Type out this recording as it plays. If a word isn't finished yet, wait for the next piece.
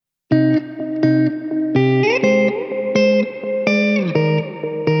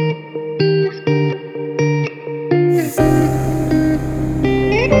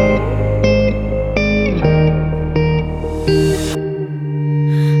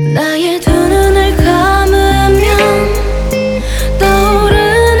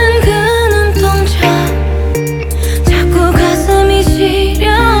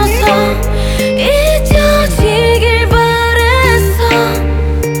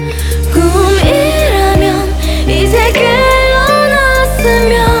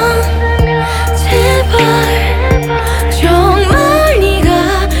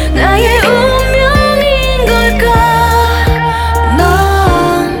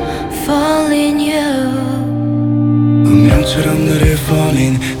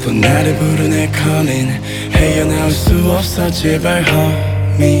calling 헤어나올 수 없어 제발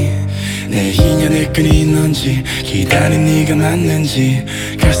homie 내 인연의 끈이 넌지 기다린 네가 맞는지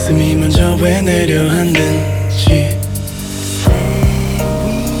가슴이 먼저 왜 내려앉는지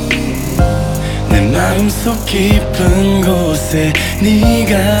내 마음속 깊은 곳에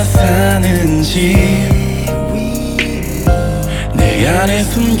네가 사는지 내 안에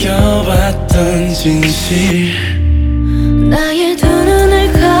숨겨왔던 진실 나의 두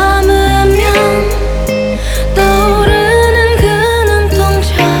눈을 감으면 떠오르는 그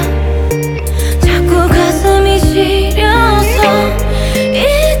눈동자 자꾸 가슴이 시려서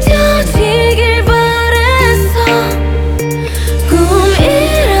잊혀지길 바랬어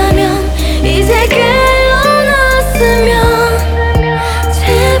꿈이라면 이제 깨어났으면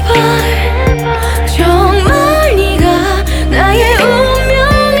제발 정말 네가 나의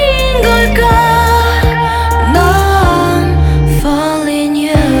운명인 걸까 난 falling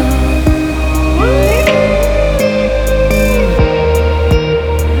you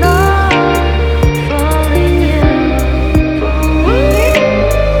난 falling you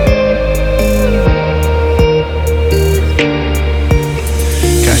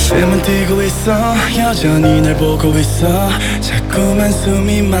가슴은 뛰고 있어 여전히 날 보고 있어 자꾸만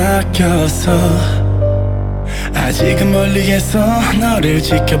숨이 막혀서 아직은 멀리에서 너를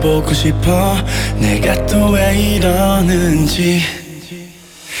지켜보고 싶어 내가 또 왜 이러는지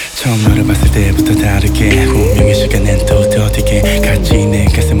처음 너를 봤을 때부터 다르게 운명의 시간엔 또 더디게 같이 내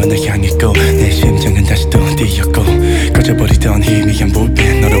가슴은 널 향했고 내 심장은 다시 또 뛰었고 꺼져버리던 희미한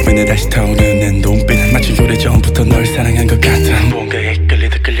불빛 너로 인해 다시 타오르는 눈빛 마치 오래전부터 널 사랑한 것 같아 뭔가에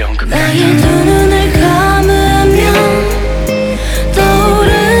끌리듯 끌려온 것 같아 나의 두 눈을 감으면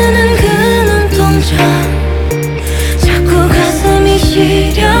떠오르는 그 눈동자 자꾸 가슴이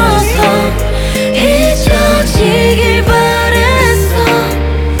시려서 잊혀지길 바랬어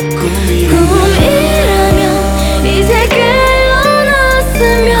꿈이라면 이제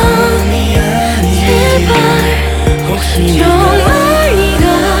깨어났으면 제발 혹시 정말